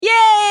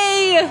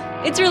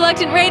It's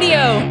Reluctant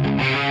Radio.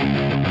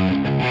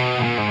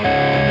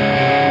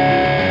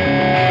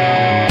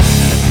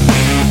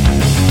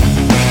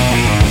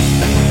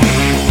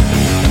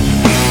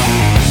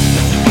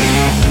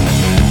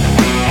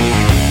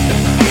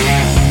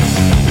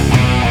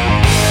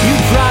 You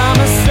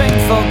promised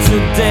strength for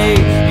today.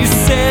 You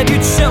said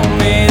you'd show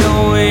me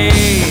the way.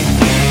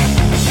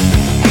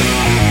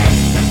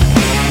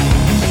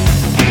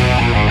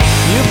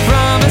 You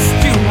promised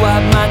you'd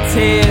wipe my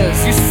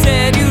tears. You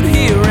said you'd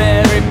hear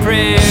every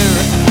prayer.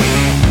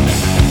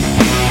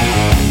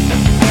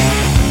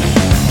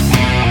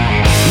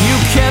 You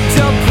kept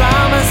your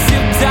promise, you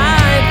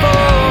died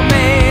for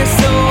me.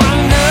 So I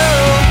know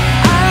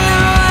I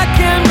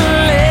can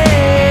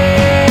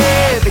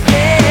believe.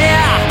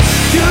 Yeah,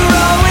 you're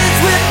always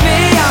with me,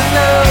 I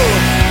know.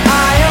 I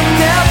am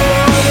never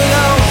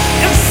alone.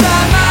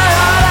 Inside my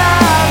heart I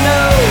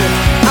know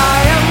I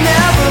am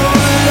never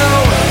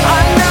alone. I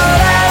know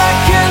that I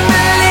can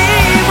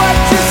believe what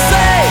you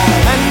say.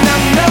 And I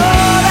know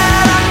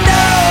that I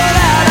know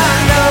that I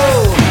know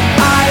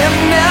I am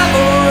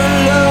never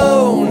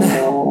alone.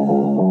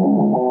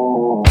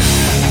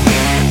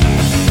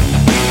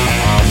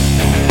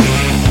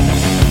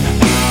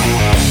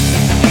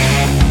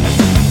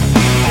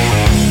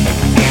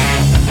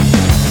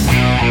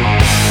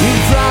 You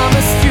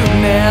promised you'd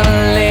never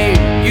leave.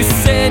 You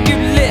said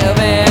you'd live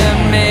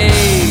in me.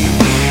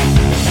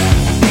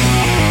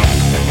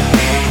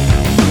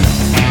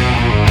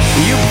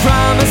 You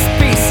promised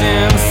peace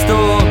in the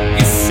storm.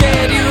 You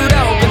said you'd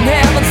open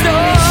heaven's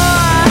door.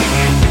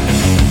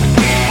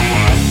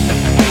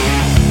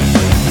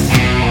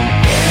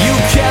 You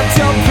kept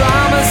your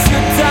promise, you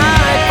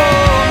died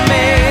for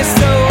me.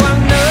 So I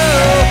know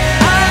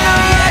I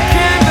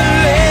can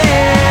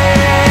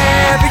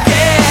believe.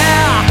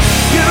 Yeah,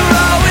 you're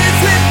always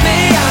with me,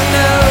 I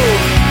know.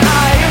 I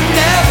am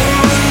never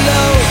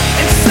alone.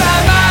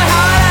 Inside my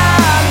heart I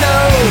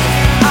know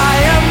I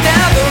am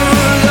never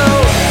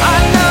alone. I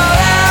know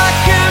that I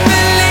can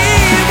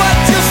believe what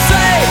you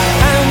say.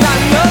 And I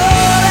know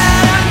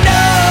that I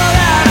know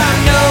that I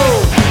know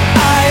I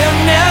am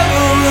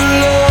never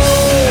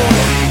alone.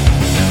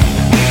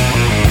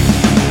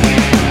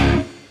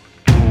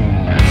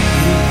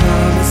 You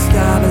promised I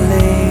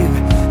believe,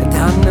 and I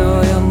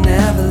know you'll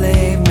never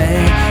leave me.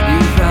 You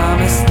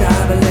promised I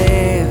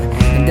believe,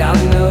 and I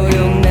know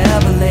you'll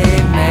never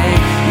leave me.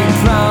 You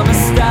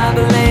promised I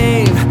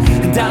believe,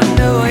 and I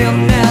know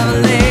you'll never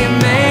leave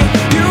me.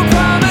 You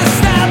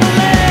promised I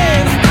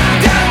believe,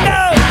 and I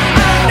know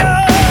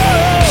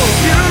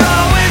you're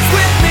always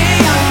with me,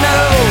 I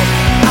know.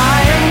 I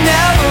am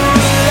never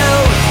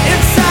alone.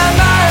 Inside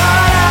my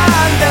heart I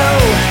know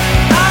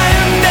I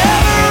am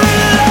never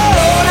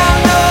alone. I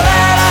know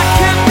that I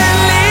can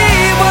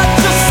believe what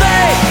you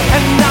say.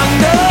 And I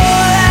know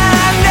that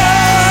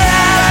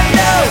I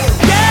know.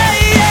 Yeah,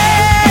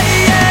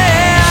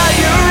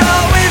 you're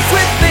always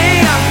with me,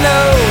 I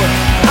know.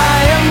 I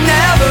am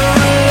never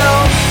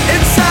alone.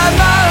 Inside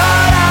my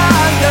heart I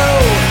know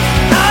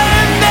I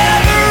am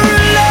never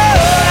alone.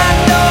 I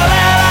know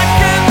that I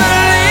can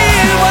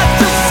believe what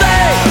you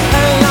say.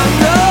 And I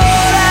know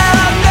that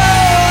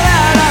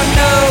I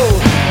know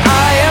I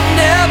am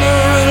never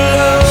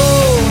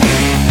alone.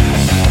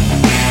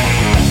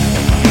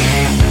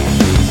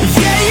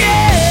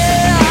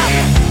 Yeah.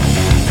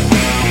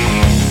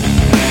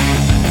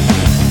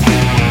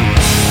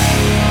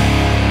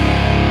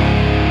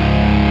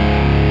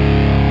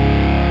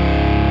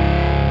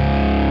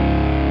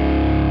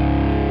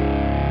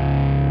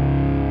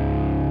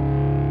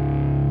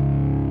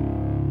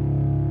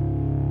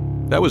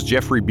 That was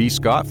Jeffrey B.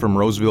 Scott from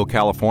Roseville,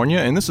 California,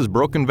 and this is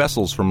Broken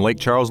Vessels from Lake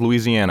Charles,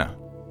 Louisiana.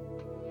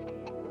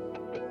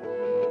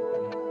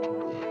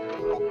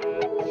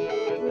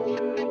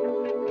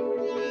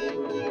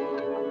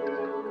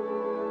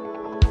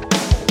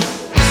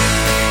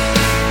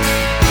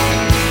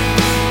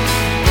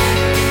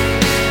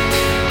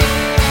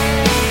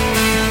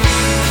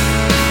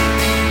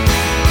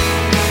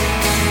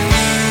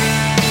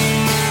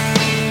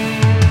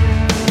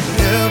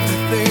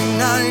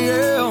 Everything I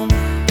am,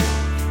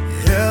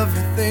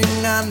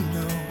 everything I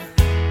know,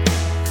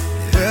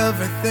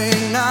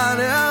 everything I'd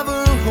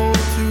ever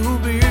hope to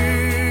be,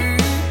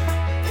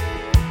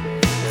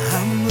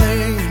 I'm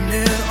laying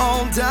it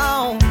all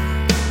down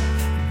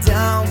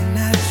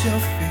at your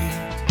feet.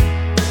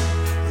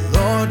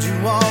 Lord, you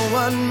are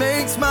what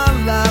makes my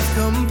life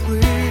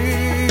complete.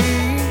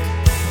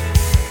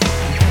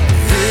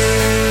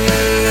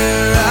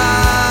 Here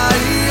I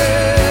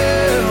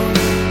am,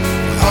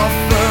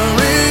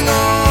 offering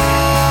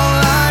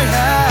all I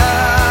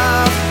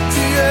have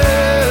to you.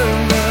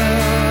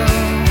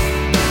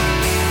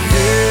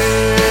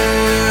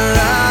 Here I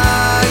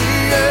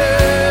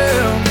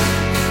am,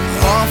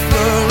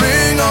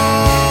 offering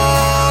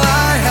all I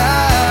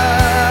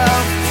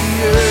have to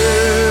you.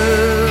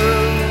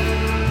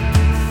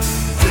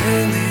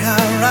 Daily I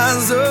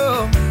rise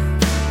up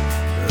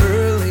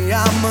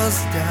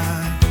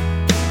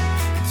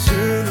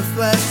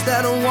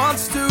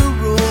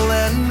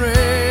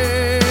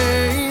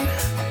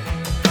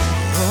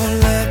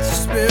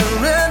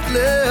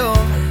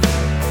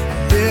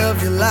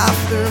of your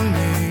life through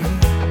me.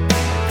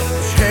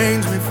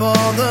 Change me for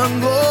the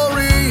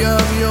glory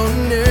of your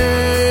name.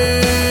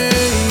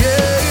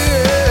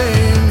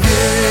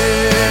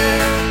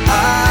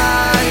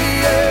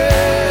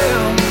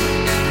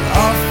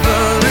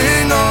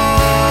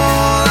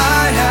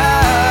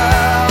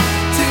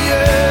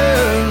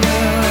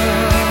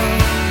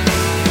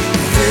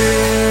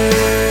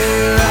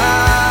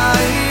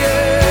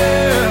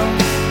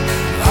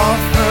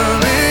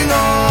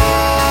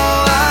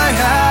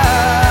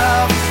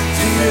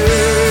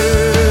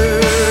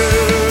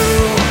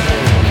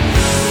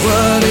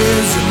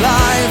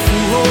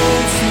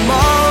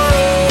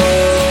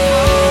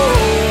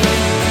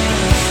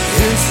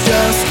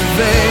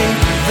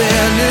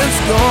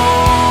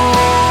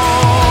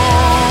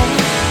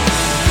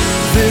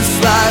 This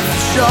life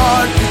is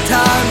short, the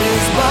time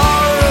is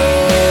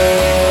borrowed.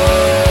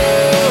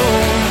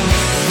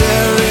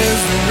 There is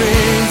no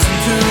reason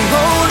to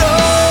hold on.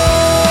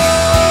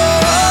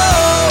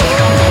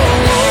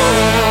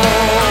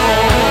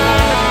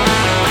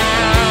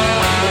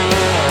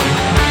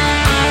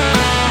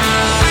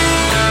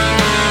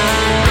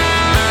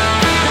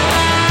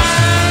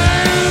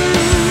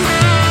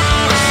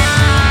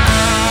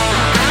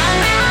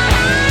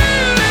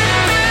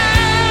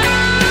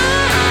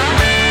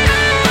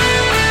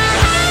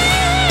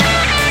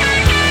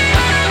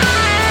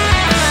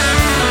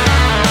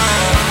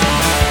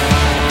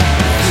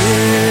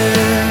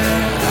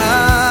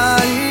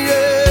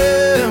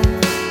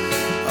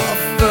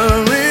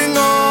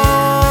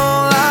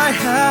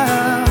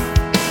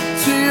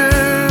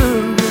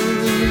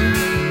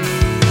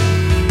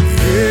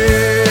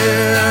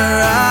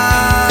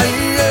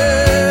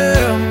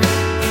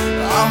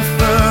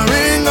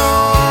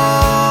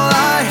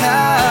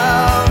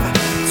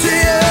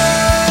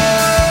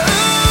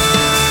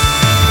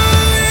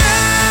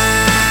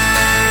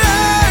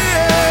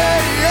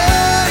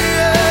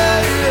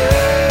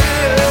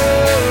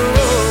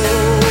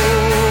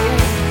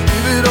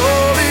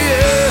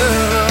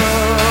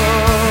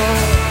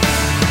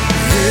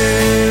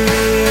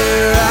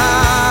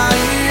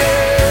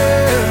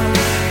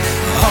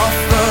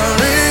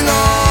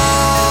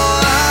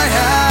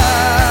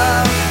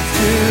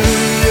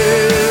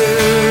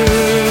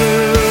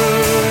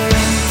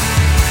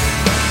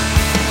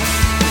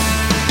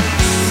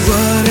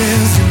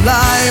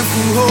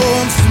 Who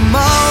holds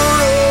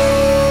tomorrow?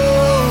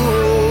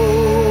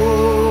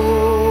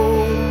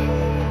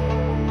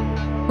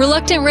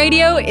 Reluctant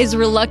Radio is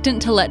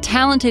reluctant to let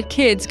talented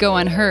kids go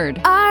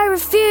unheard. I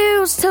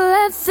refuse to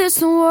let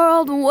this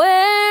world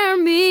wear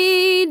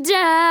me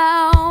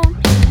down.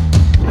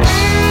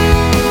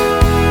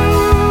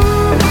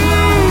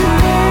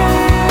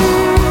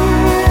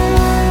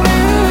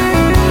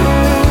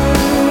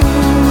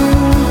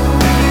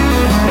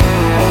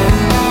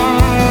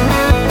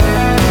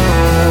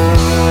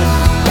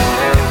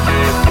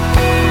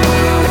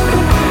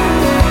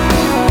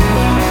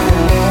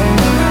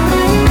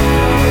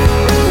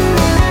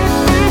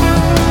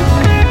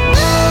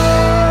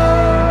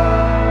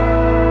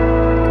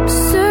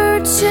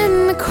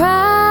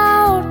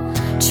 Crowd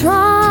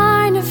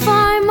trying to find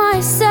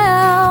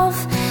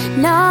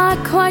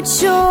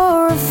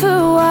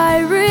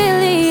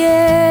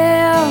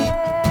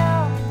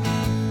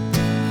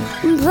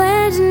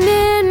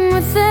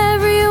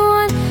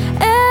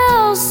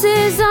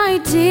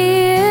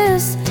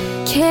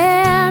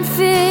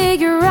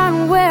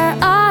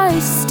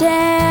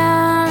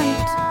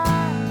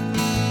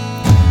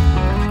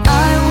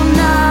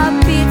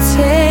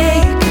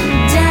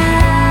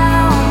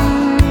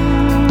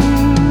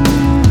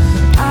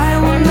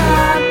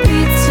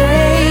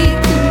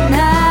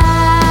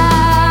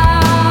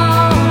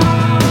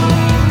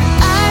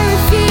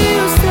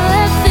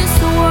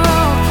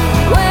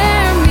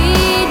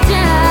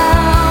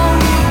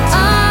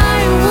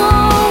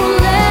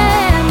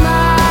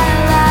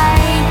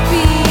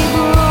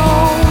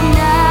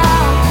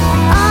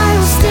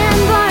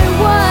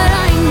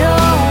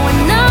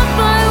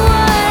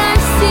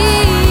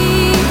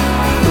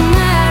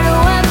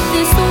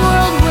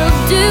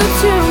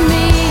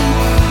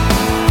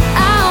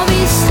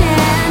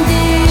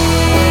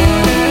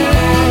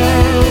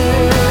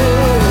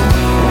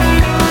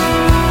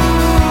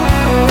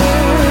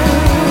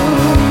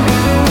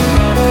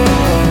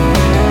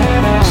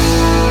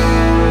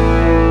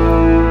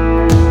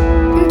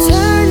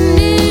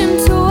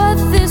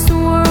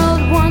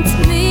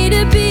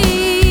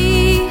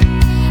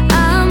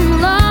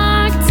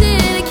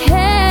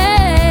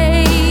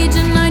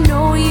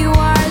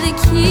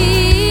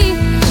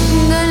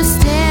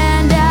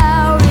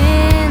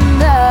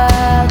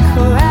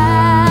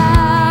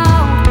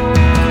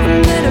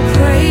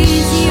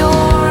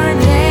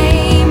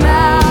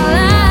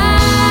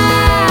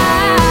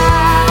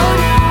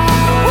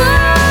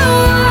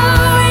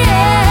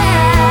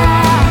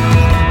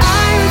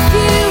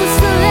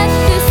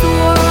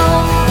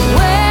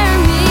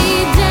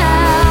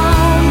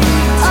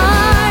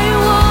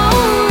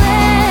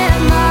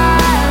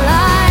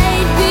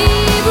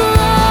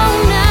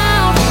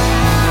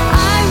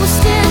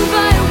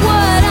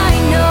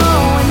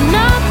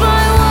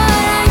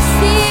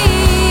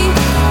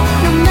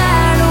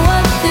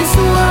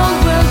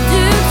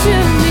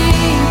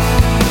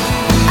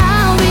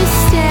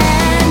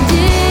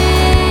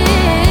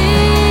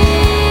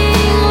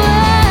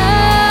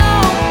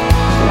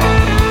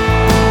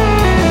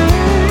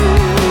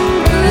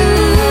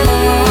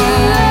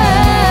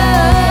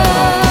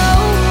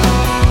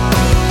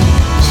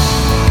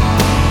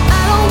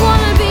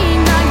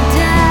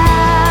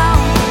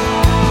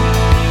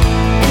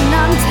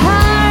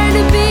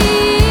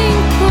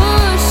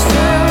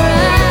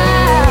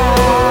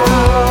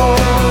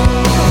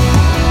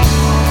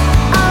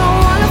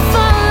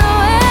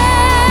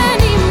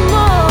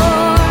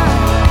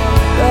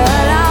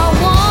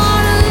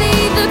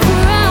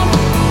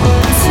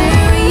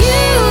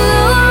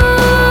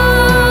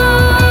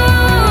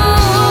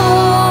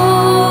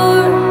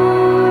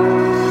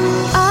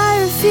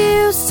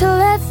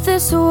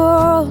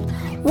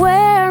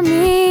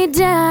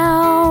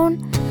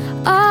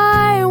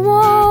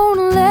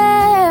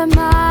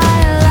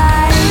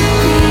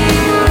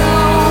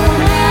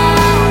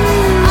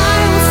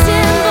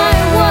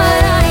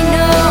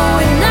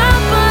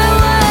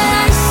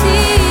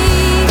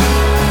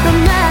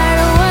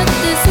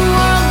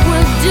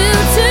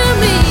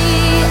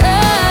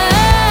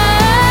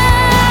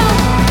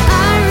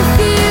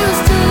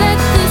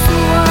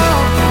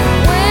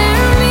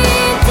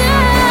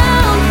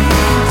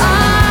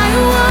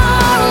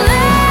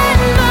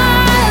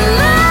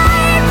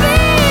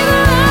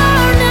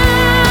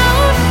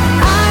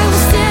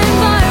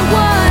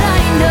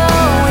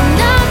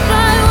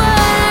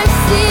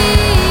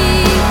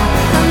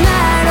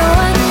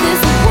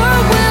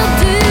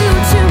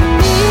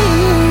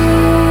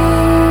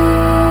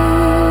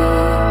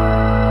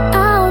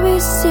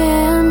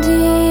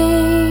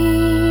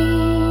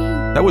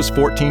That was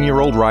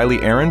 14-year-old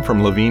Riley Aaron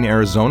from Laveen,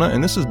 Arizona,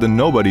 and this is The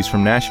Nobodies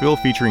from Nashville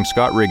featuring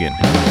Scott Riggin.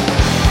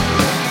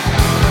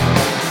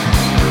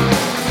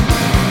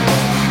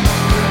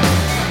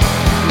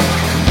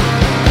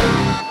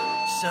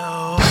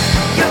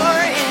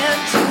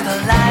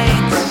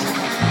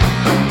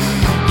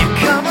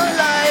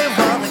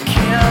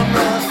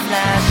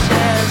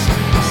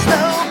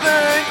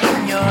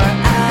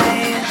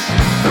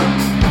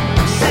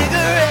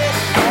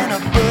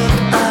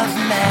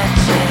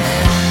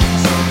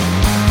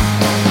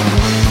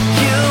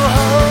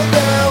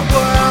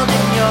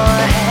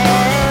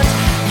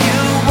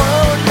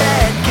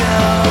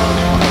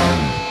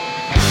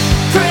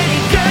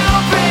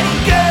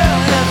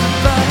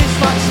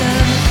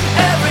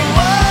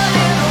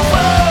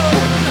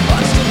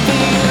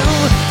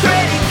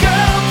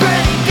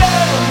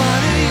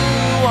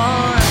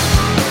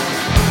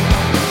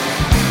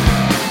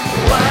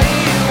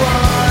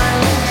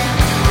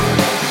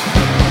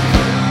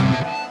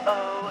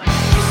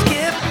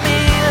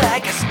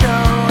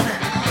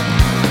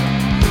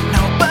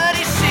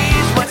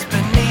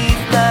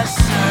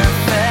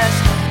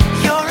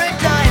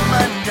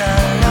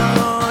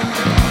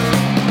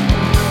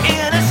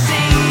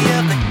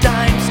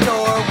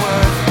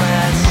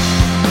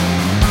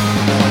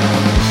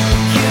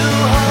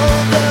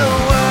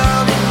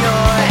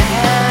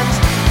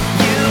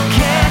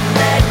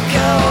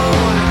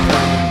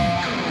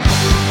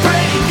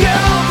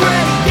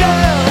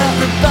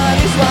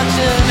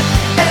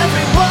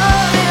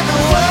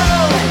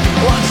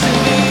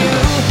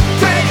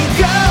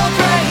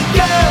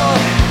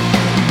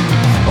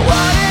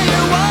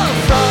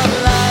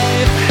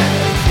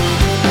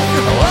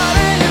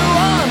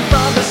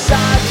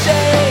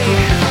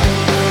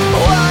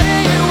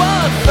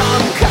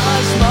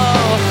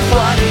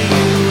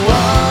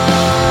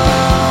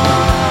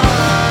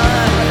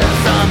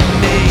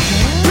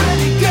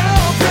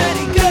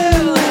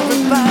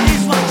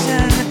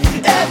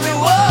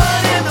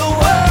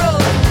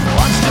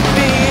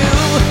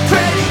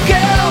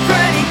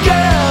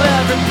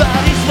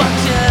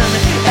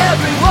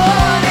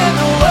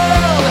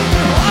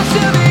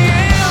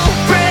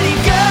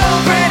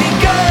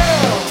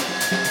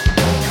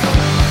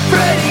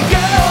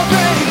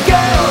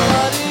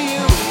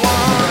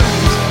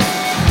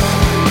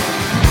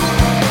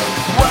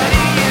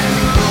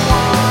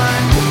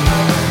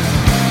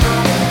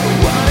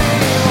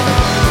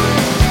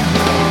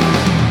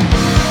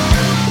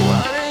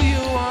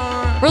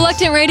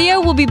 Reluctant Radio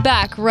will be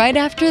back right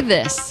after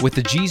this. With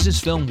the Jesus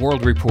Film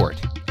World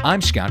Report,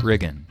 I'm Scott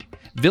Riggin.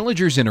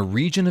 Villagers in a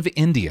region of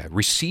India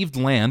received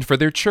land for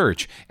their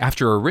church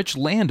after a rich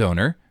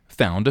landowner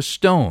found a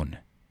stone.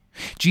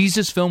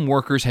 Jesus Film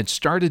workers had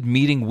started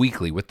meeting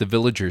weekly with the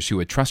villagers who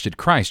had trusted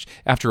Christ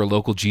after a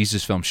local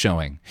Jesus Film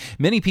showing.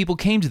 Many people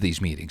came to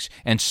these meetings,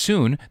 and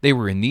soon they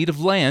were in need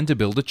of land to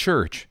build a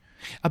church.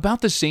 About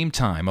the same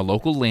time, a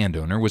local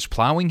landowner was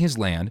plowing his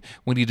land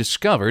when he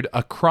discovered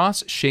a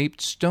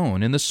cross-shaped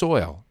stone in the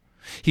soil.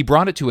 He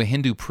brought it to a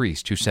Hindu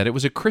priest who said it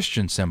was a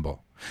Christian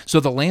symbol. So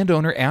the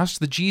landowner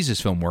asked the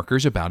Jesus Film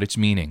workers about its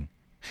meaning.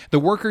 The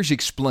workers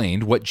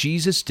explained what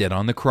Jesus did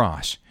on the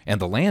cross, and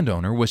the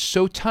landowner was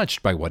so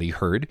touched by what he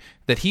heard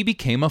that he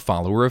became a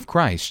follower of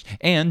Christ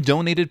and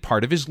donated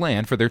part of his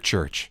land for their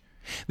church.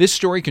 This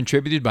story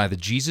contributed by the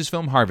Jesus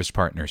Film Harvest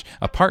Partners,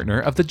 a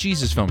partner of the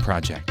Jesus Film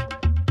Project.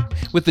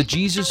 With the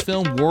Jesus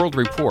Film World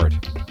Report,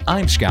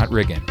 I'm Scott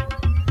Riggin.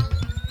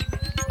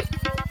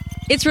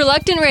 It's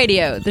Reluctant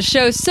Radio. The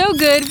show's so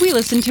good, we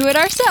listen to it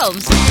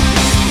ourselves.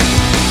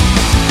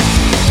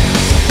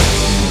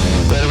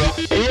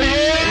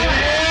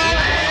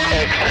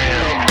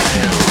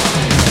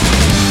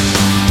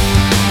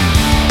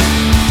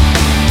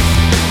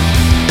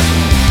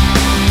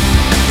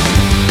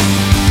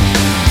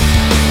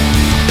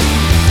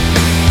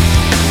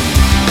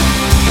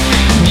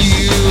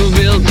 You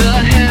built the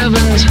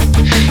heavens,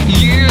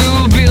 you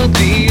built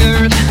the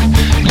earth,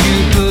 you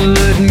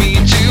put me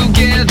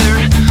together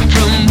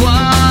from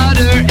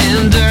water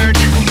and dirt.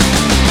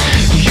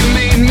 You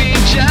made me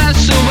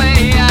just the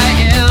way I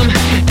am,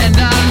 and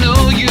I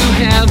know you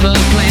have a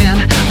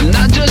plan. I'm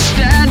not just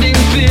standing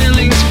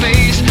filling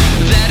space,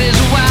 that is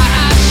why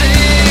I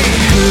say,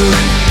 who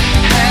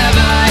have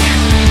I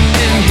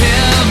in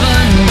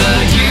heaven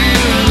but you,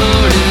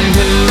 Lord, and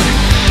who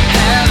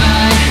have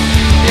I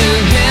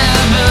in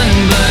heaven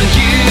but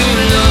you,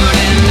 Lord,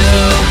 and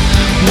no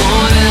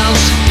one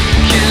else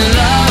can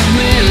love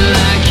me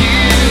like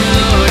you,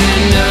 Lord,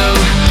 and no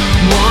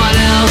one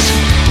else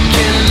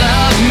can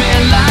love me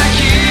like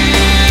you.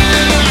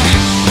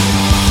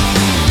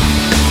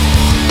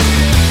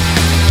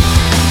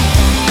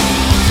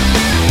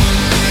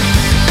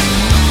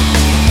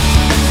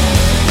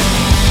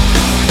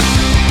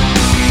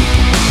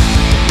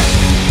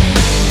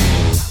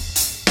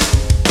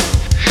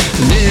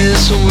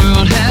 This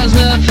world has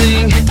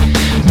nothing,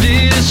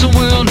 this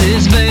world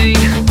is vain.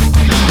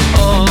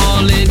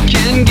 All it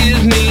can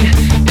give me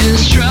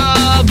is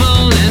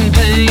trouble and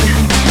pain.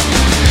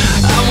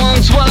 I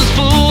once was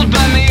fooled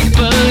by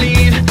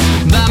make-believe,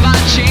 by my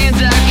chains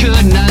I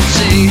could not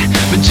see,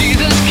 but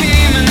Jesus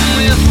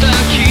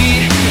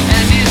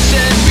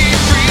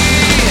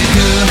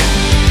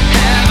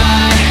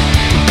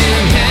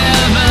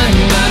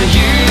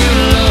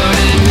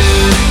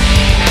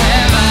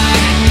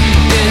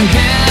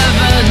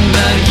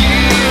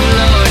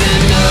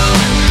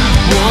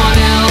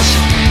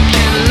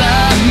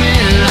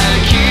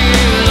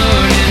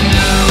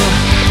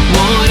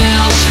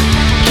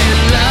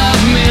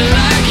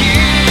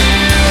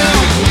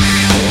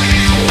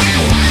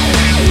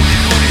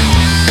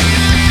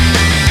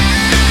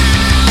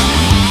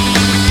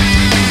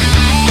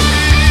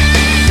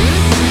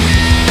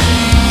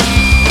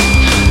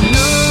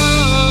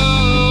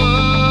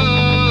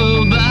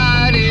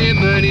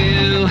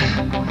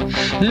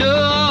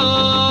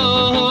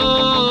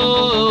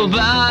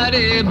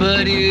Nobody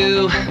but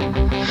you.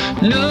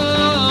 Nobody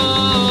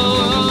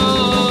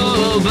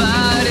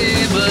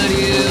but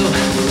you.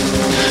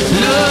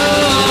 Nobody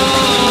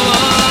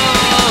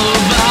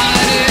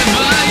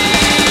but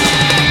you.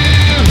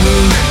 Who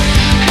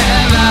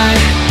have I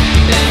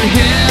in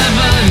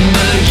heaven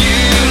but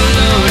you,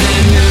 Lord?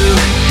 And who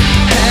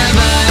have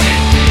I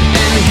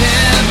in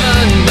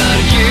heaven but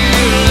you,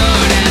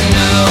 Lord? And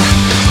no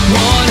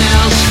one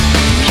else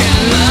can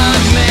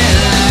love me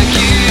like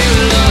you,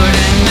 Lord.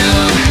 And no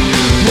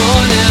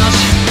one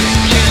else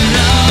can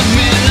love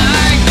me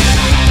like you.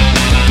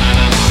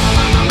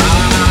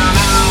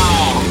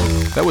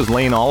 That was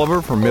Lane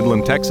Oliver from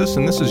Midland, Texas,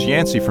 and this is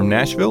Yancey from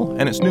Nashville,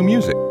 and it's new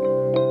music.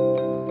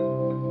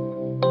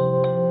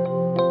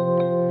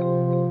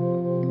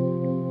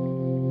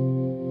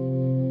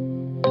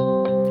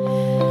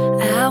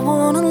 I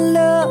wanna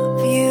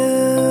love you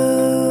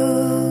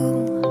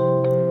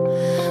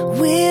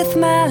with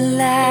my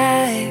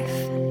life,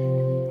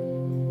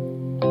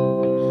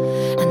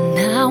 and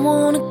I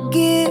wanna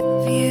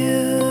give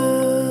you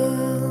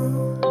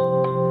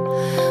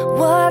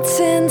what's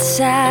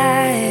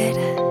inside,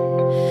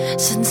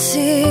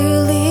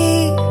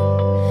 sincerely,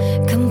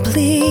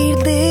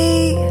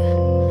 completely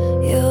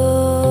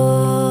yours.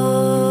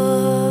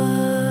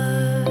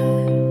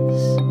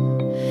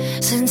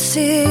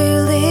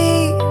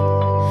 Sincerely,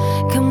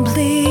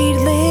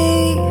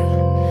 completely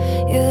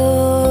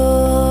yours.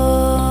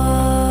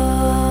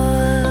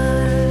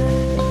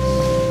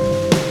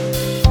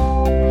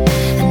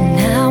 And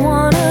I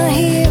wanna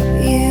hear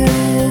you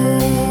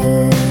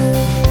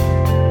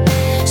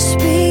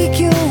speak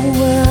your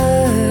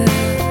word,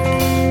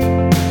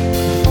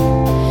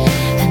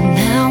 and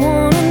I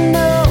wanna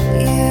know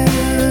you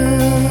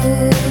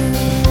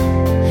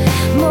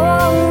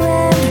more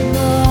and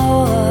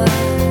more.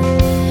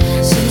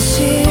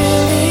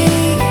 Sincerely,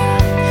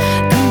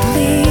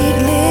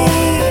 completely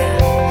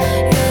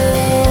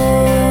yours.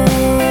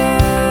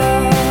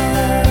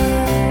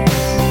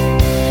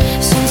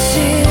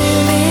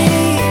 Sincerely,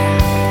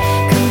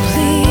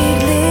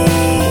 completely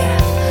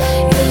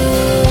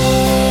yours.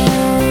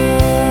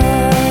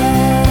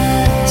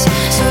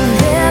 So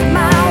let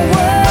my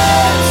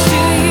words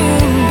to you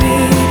be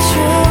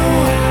true.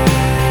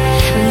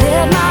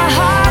 Let my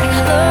heart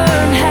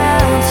learn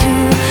how to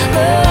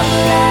love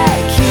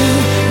like you.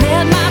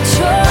 Let my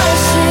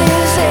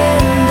choices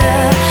and the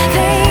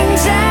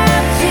things I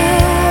do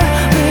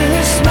bring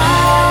a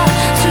smile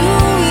to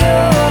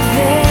your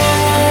face.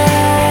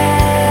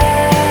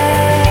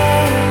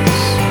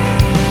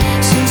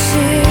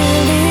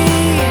 Sincerely,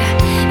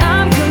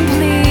 I'm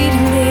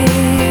completely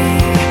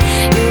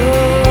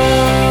yours.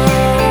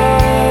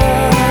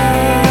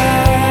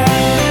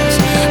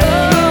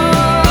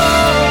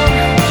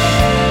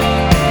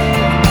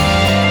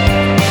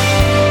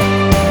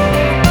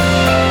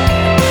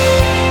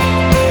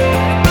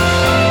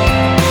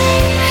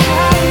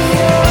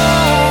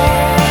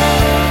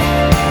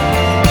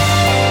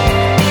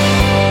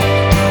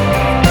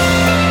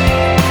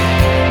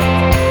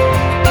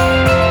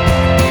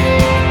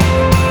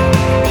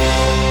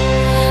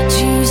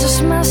 Jesus,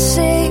 my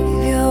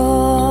Savior,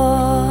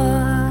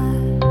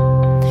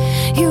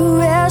 you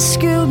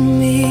rescued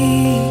me.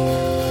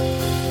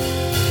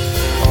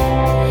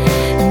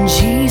 And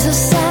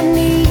Jesus, I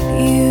need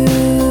you.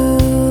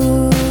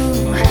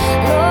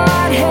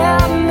 Lord,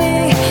 help me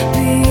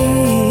be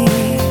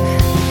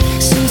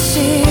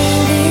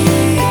sincerely,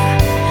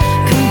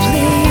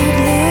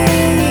 completely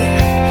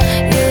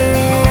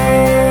yours.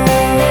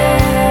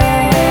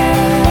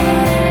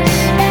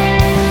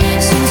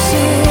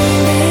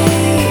 Sincerely,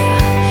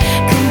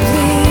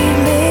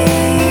 completely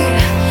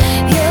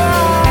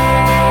yours.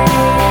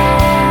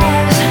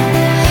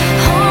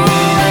 Oh,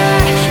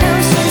 I am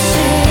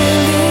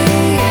sincerely,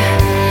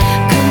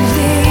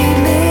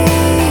 completely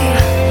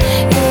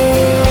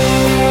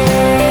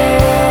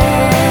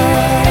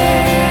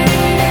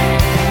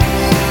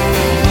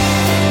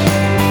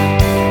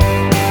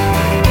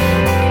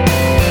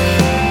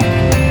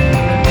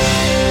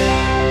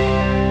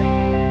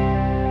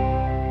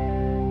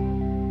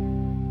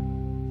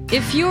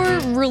If you're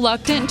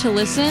reluctant to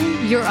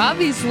listen, you're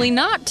obviously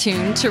not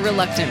tuned to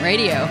Reluctant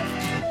Radio.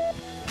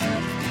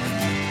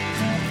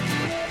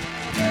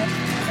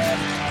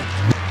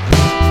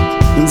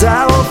 And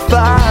I will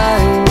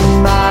find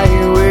my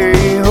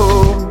way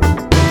home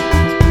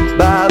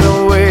by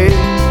the way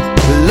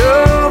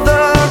below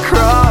the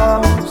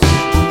cross.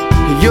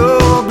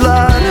 Your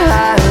blood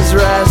has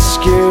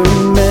rescued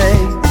me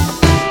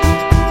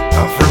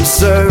from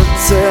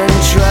certain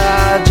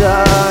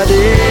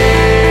tragedy.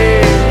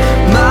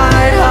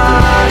 My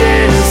heart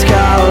is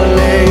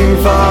calling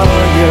for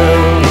you.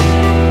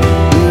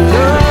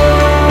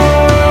 Lord,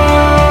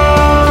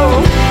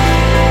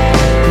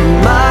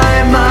 my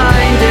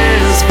mind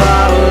is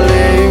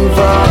falling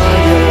for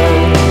you,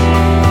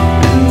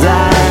 and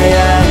I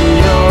am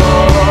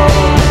yours,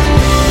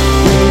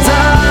 and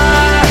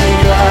I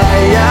cry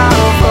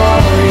out for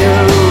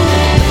you.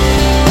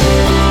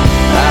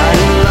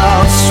 I'm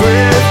lost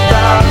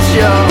without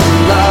your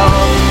love.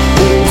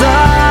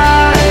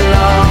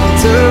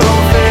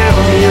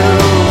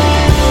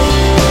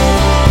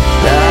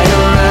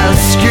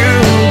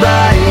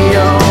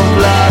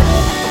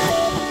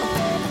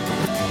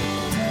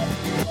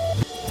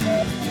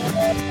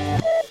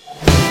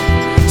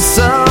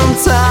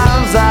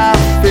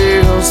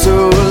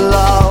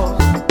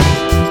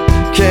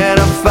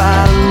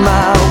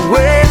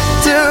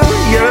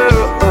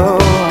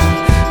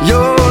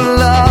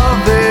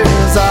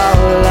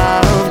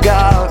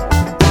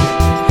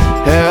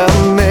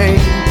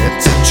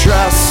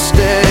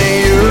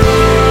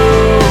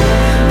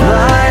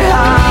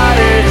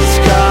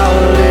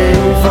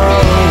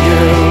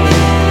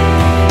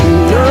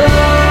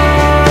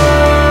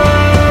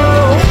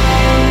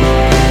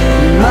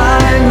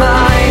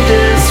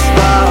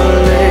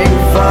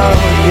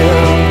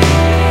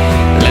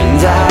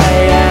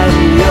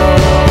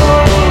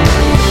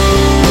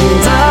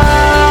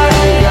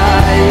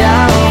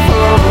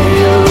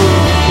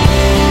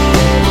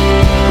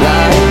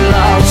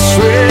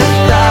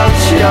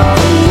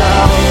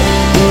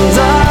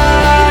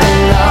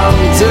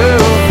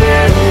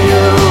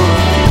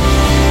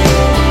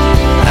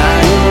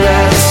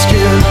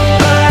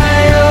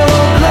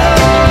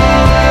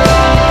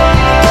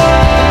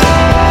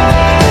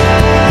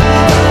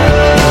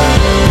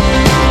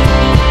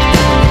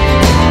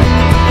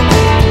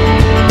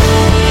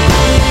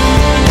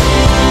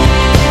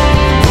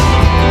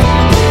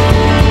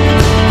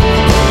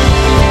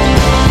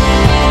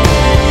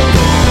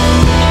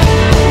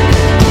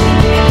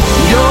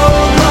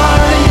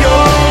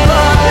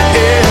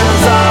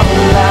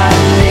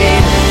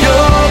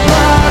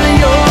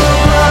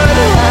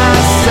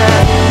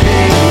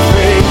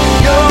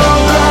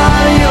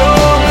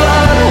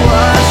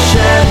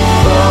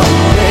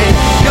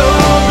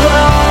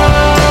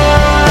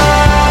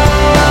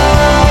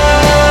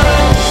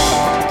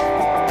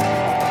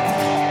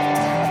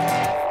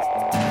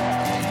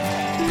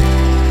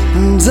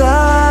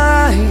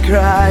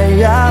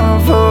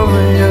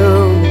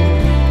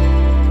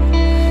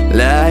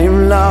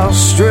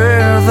 lost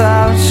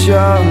without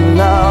your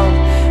love,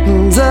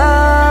 and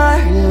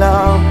I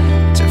long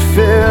to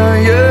feel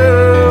you.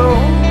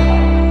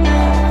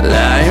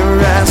 Lying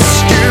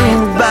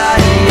rescued by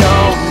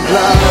your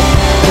blood,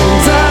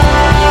 and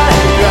I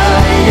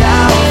cry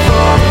out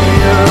for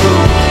you.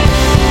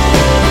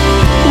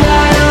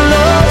 Lying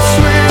lost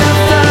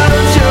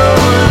without your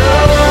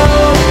love,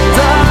 and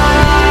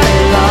I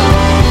long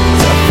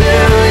to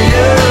feel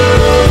you.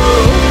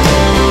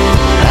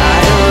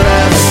 Lying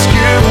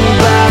rescued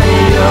by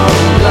your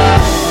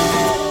blood.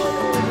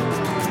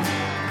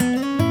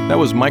 That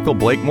was Michael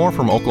Blakemore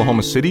from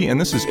Oklahoma City, and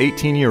this is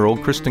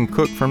 18-year-old Kristen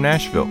Cook from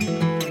Nashville.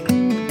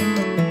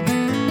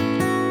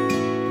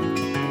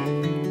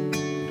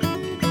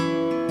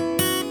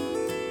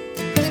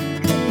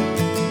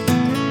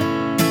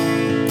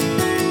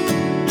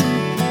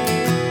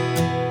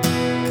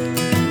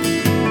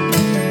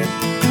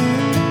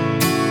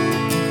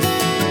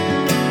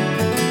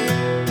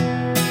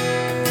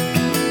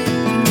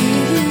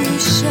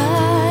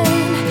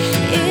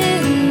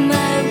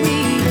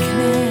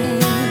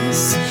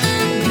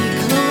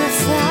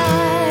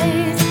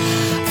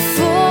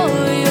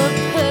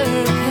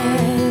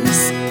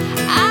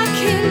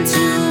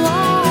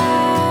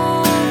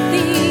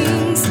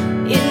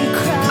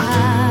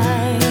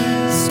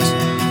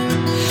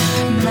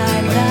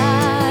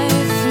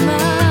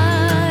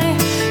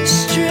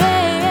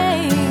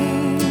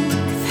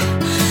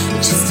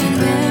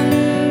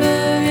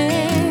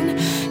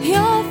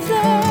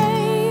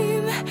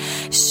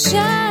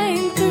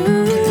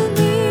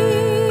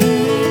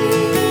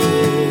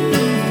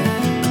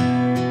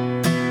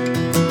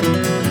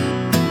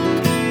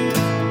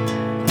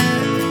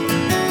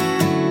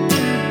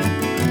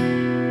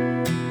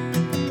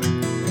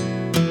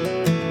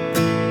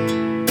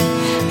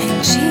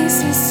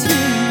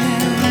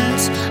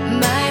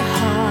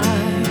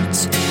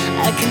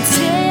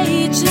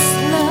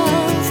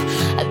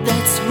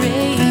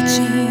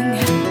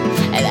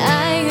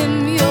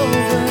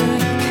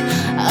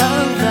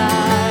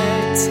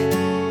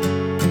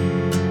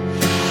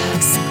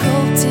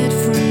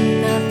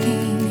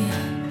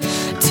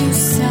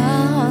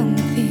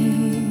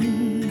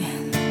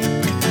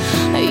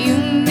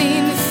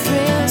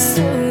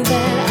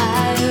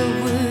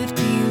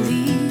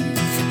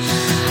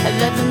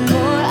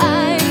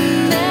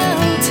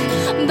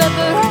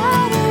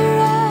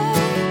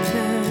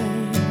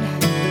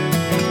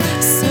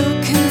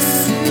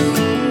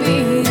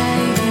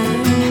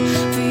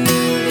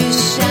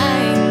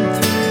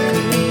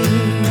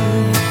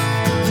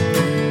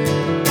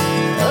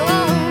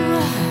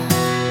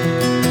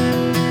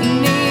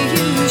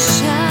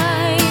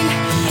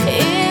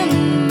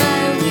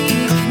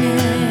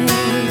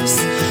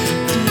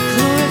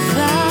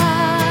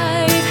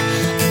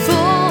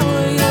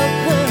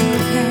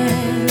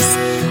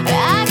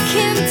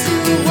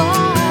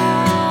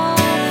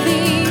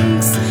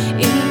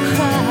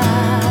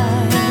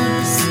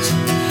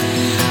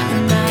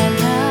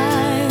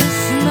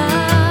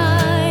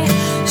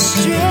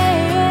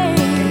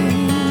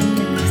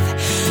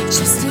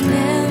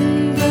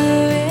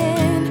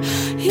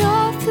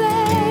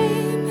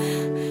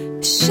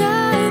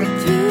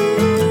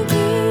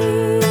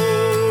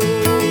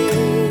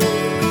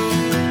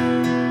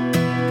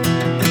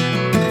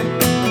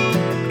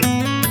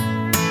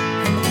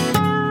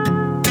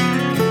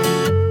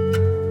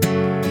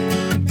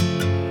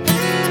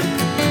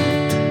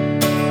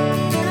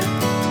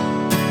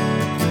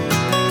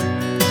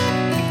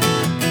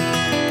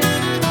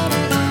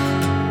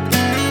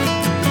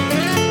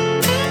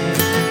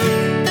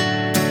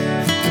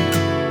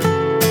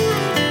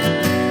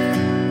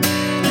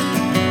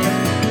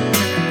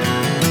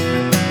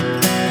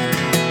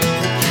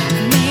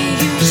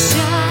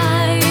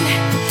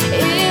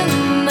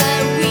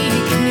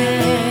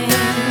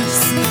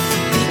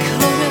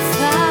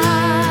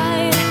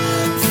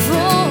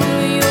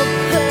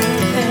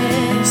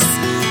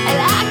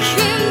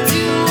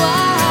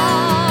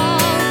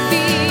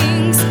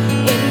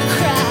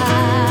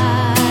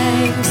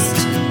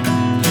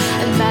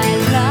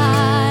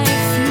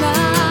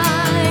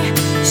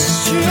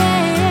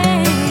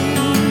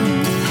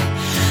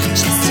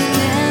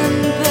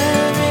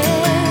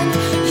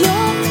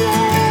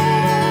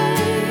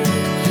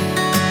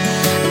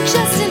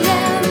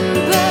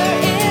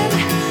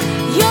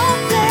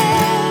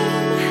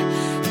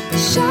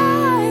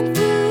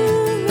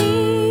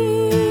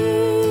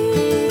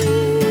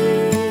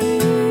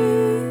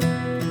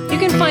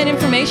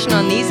 information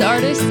on these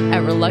artists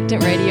at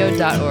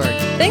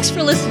reluctantradio.org. Thanks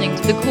for listening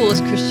to the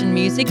coolest Christian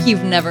music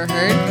you've never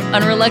heard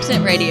on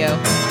Reluctant Radio.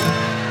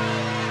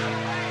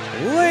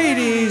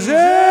 Ladies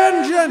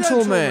and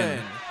gentlemen,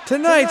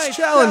 tonight's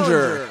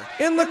challenger,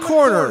 in the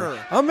corner,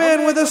 a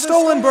man with a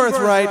stolen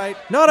birthright,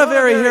 not a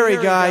very hairy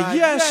guy.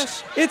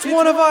 Yes, it's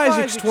one of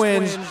Isaac's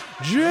twins,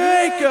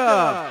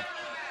 Jacob.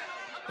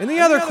 In the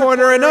other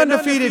corner, an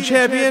undefeated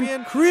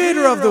champion,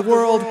 creator of the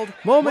world,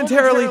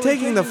 momentarily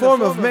taking the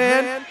form of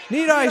man.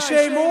 Need I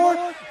say more?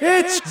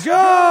 It's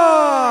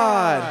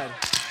God!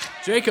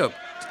 Jacob,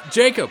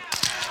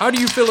 how do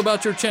you feel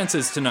about your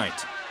chances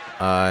tonight?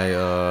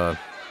 I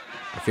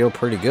feel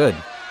pretty good.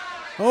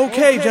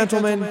 Okay,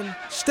 gentlemen,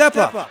 step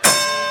up.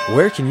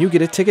 Where can you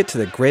get a ticket to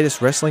the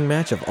greatest wrestling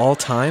match of all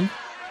time?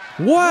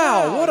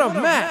 Wow, what a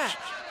match!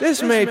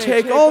 This may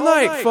take all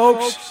night,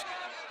 folks.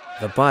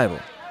 The Bible.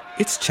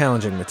 It's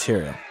challenging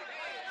material.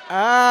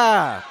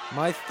 Ah,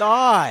 my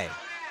thigh.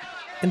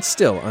 And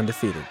still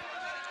undefeated.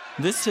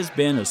 This has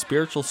been a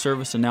spiritual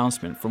service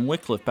announcement from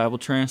Wycliffe Bible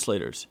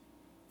Translators.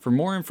 For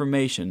more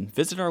information,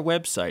 visit our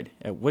website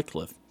at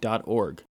wycliffe.org.